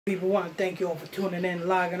People want to thank you all for tuning in,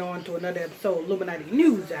 logging on to another episode of Illuminati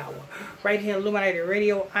News Hour. Right here on Illuminati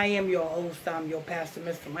Radio, I am your host, I'm your pastor,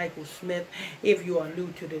 Mr. Michael Smith. If you are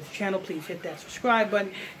new to this channel, please hit that subscribe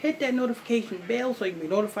button, hit that notification bell so you can be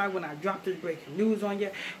notified when I drop this breaking news on you.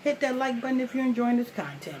 Hit that like button if you're enjoying this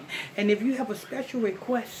content. And if you have a special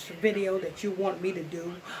request video that you want me to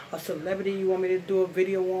do, a celebrity you want me to do a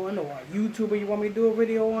video on, or a YouTuber you want me to do a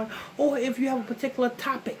video on, or if you have a particular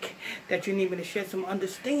topic that you need me to share some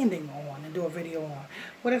understanding on and do a video on,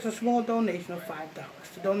 well, that's a small donation of $5.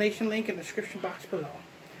 The donation link in the description box below.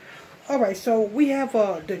 Alright, so we have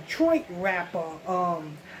a Detroit rapper,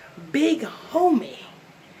 Big Homie,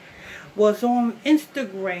 was on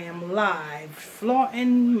Instagram Live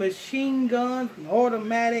flaunting machine guns and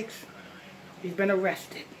automatics. He's been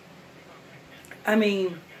arrested. I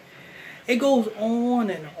mean, it goes on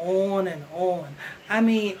and on and on. I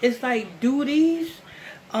mean, it's like, do these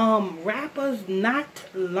rappers not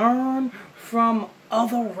learn from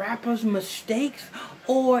other rappers' mistakes?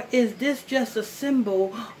 Or is this just a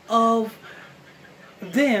symbol of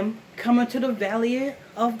them coming to the valley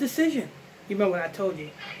of decision? You remember what I told you?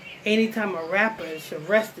 Anytime a rapper is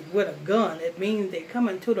arrested with a gun, it means they're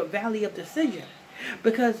coming to the valley of decision.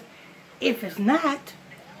 Because if it's not,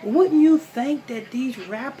 wouldn't you think that these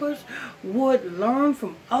rappers would learn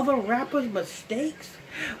from other rappers' mistakes?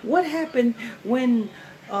 What happened when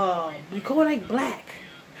Kodak Black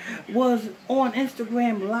was on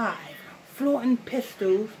Instagram Live flaunting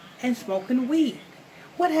pistols and smoking weed?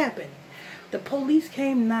 What happened? The police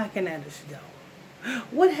came knocking at his door.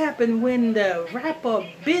 What happened when the rapper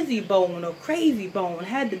Bizzy Bone or Crazy Bone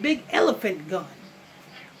had the big elephant gun?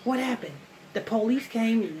 What happened? The police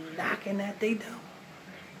came knocking at their door.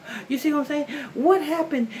 You see what I'm saying? What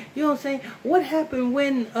happened? You know what I'm saying? What happened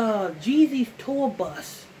when Jeezy's tour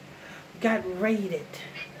bus got raided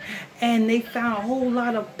and they found a whole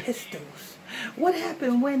lot of pistols? What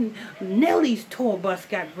happened when Nelly's tour bus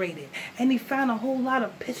got raided and they found a whole lot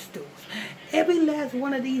of pistols? Every last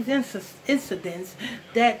one of these incidents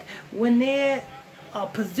that when they're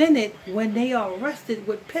presented, when they are arrested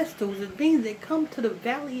with pistols, it means they come to the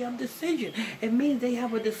valley of decision. It means they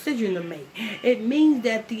have a decision to make. It means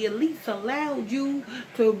that the elites allowed you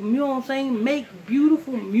to, you know what I'm saying, make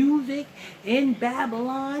beautiful music in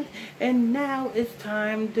Babylon, and now it's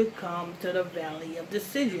time to come to the valley of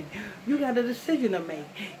decision. You got a decision to make.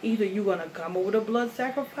 Either you're going to come over the blood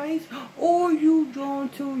sacrifice, or you going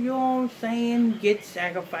to, you know what I'm saying, get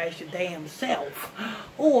sacrificed your damn self.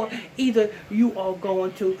 Or either you are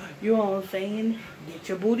going to, you know what I'm saying, get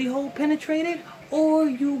your booty hole penetrated, or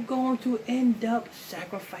you going to end up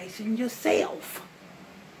sacrificing yourself.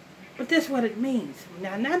 But this is what it means.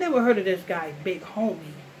 Now, I never heard of this guy, Big Homie.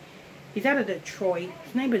 He's out of Detroit.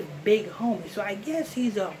 His name is Big Homie. So I guess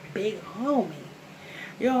he's a big homie.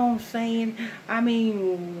 You know what I'm saying? I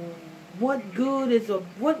mean, what good is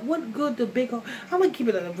what good the big homie? I'm gonna keep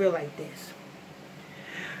it real like this.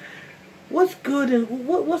 What's good is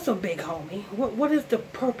what's a big homie? What is the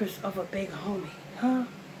purpose of a big homie? Huh?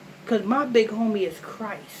 Because my big homie is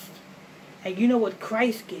Christ. And you know what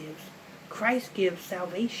Christ gives? Christ gives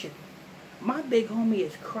salvation. My big homie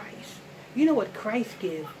is Christ. You know what Christ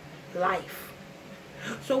gives? Life.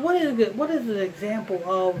 So what is an example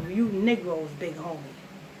of you Negroes' big homie?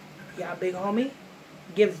 Y'all big homie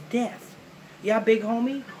gives death. Y'all big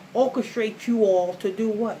homie orchestrates you all to do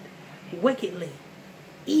what? Wickedly.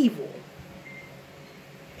 Evil.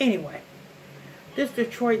 Anyway, this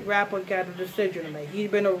Detroit rapper got a decision to make. He's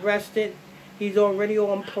been arrested. He's already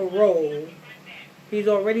on parole. He's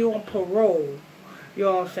already on parole. You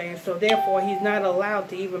know what I'm saying? So therefore, he's not allowed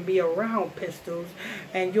to even be around pistols.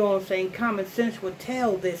 And you know what I'm saying? Common sense would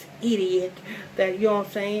tell this idiot that, you know what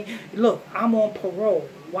I'm saying, look, I'm on parole.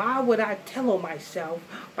 Why would I tell on myself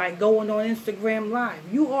by going on Instagram Live?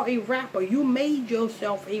 You are a rapper. You made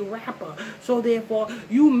yourself a rapper. So therefore,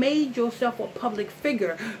 you made yourself a public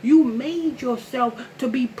figure. You made yourself to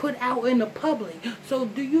be put out in the public. So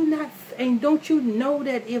do you not, and don't you know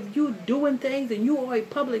that if you're doing things and you are a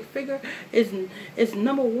public figure, it's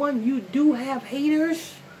number one, you do have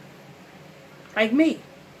haters? Like me.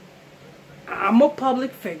 I'm a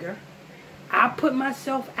public figure. I put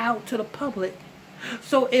myself out to the public.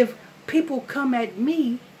 So if people come at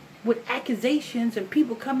me with accusations and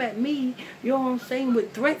people come at me, you know what I'm saying,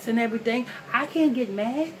 with threats and everything, I can't get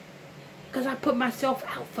mad because I put myself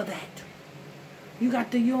out for that. You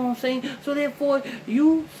got to, you know what I'm saying? So therefore,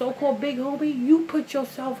 you so-called big homie, you put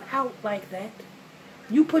yourself out like that.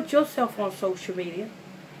 You put yourself on social media.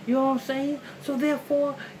 You know what I'm saying? So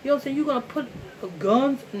therefore, you know what I'm saying, you're going to put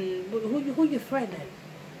guns and who you threatening?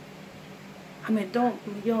 I mean, don't,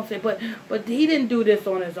 you know what I'm saying? But he didn't do this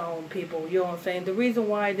on his own, people, you know what I'm saying? The reason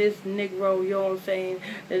why this Negro, you know what I'm saying,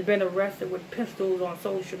 has been arrested with pistols on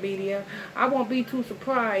social media, I won't be too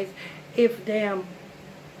surprised if the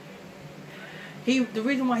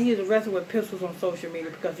reason why he is arrested with pistols on social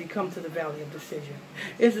media because he comes to the Valley of Decision.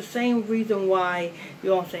 It's the same reason why, you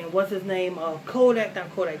know what I'm saying, what's his name? Kodak,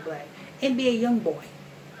 not Kodak Black, NBA Youngboy.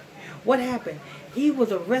 What happened? He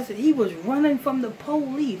was arrested. He was running from the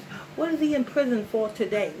police. What is he in prison for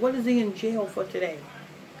today? What is he in jail for today?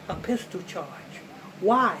 A pistol charge.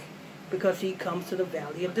 Why? Because he comes to the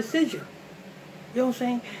Valley of Decision. You know what I'm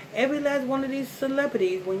saying? Every last one of these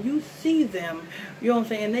celebrities, when you see them, you know what I'm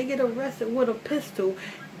saying, and they get arrested with a pistol,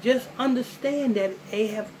 just understand that they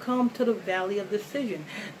have come to the Valley of Decision.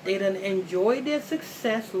 They done enjoyed their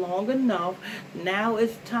success long enough. Now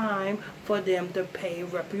it's time for them to pay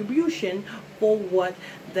retribution for what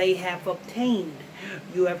they have obtained.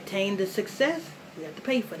 You obtained the success, you have to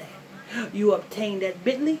pay for that. You obtained that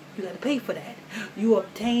Bentley, you got to pay for that. You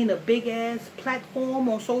obtained a big ass platform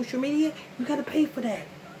on social media, you got to pay for that.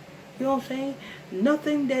 You know what I'm saying?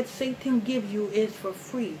 Nothing that Satan gives you is for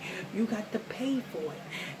free. You got to pay for it.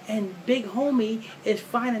 And Big Homie is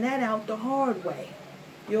finding that out the hard way.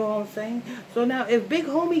 You know what I'm saying? So now if Big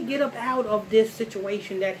Homie get up out of this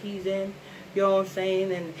situation that he's in, you know what I'm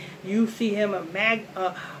saying, and you see him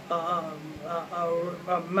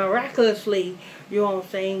miraculously, you know what I'm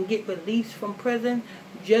saying, get released from prison,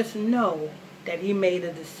 just know that he made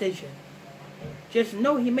a decision. Just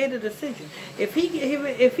know he made a decision. If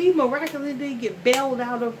he miraculously get bailed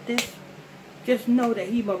out of this, just know that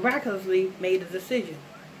he miraculously made a decision.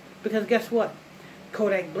 Because guess what?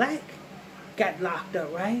 Kodak Black got locked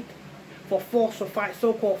up, right? For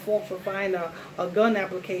so-called falsifying a gun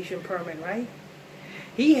application permit, right?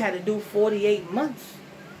 He had to do 48 months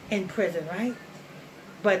in prison, right?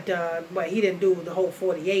 But he didn't do the whole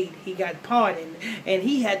 48. He got pardoned, and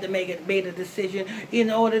he had to made a decision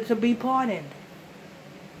in order to be pardoned.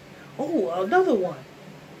 Oh, another one.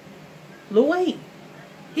 Lil Wayne.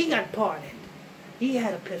 He got pardoned. He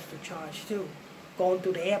had a pistol charge too, going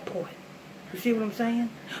through the airport. You see what I'm saying?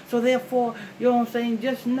 So therefore, you know what I'm saying,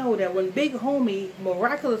 just know that when Big Homie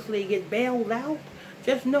miraculously get bailed out,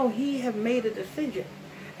 just know he have made a decision.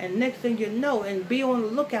 And next thing you know, and be on the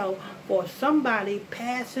lookout for somebody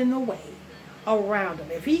passing away around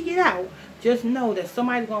him. If he get out, just know that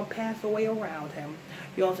somebody's going to pass away around him.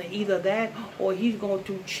 You know what I'm saying? Either that or he's going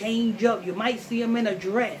to change up. You might see him in a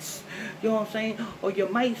dress. You know what I'm saying? Or you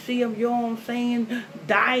might see him, you know what I'm saying,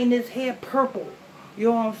 dyeing his hair purple. You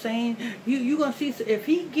know what I'm saying? You're going to see, if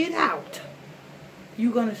he get out,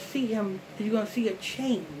 you're going to see him, you're going to see a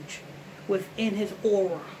change within his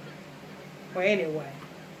aura. Well, anyway,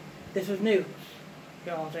 this is news.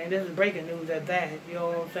 You know what I'm saying? This is breaking news at that. You know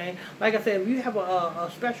what I'm saying? Like I said, if you have a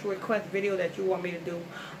special request video that you want me to do,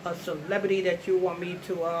 a celebrity that you want me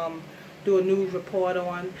to do a news report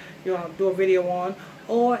on, you know, do a video on,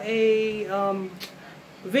 or a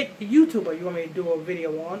YouTuber you want me to do a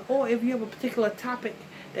video on, or if you have a particular topic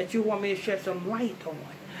that you want me to shed some light on,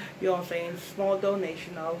 you know what I'm saying? Small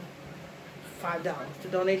donation of $5. The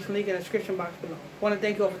donation link in the description box below. I want to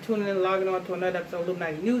thank you all for tuning in and logging on to another episode of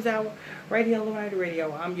Illuminati News Hour right here on Illuminati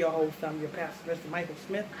Radio. I'm your host, I'm your pastor, Mr. Michael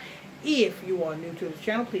Smith. If you are new to this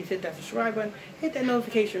channel, please hit that subscribe button, hit that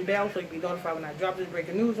notification bell so you can be notified when I drop this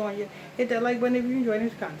breaking news on you. Hit that like button if you enjoy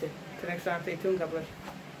this content. Till next time, stay tuned. God bless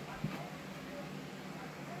you.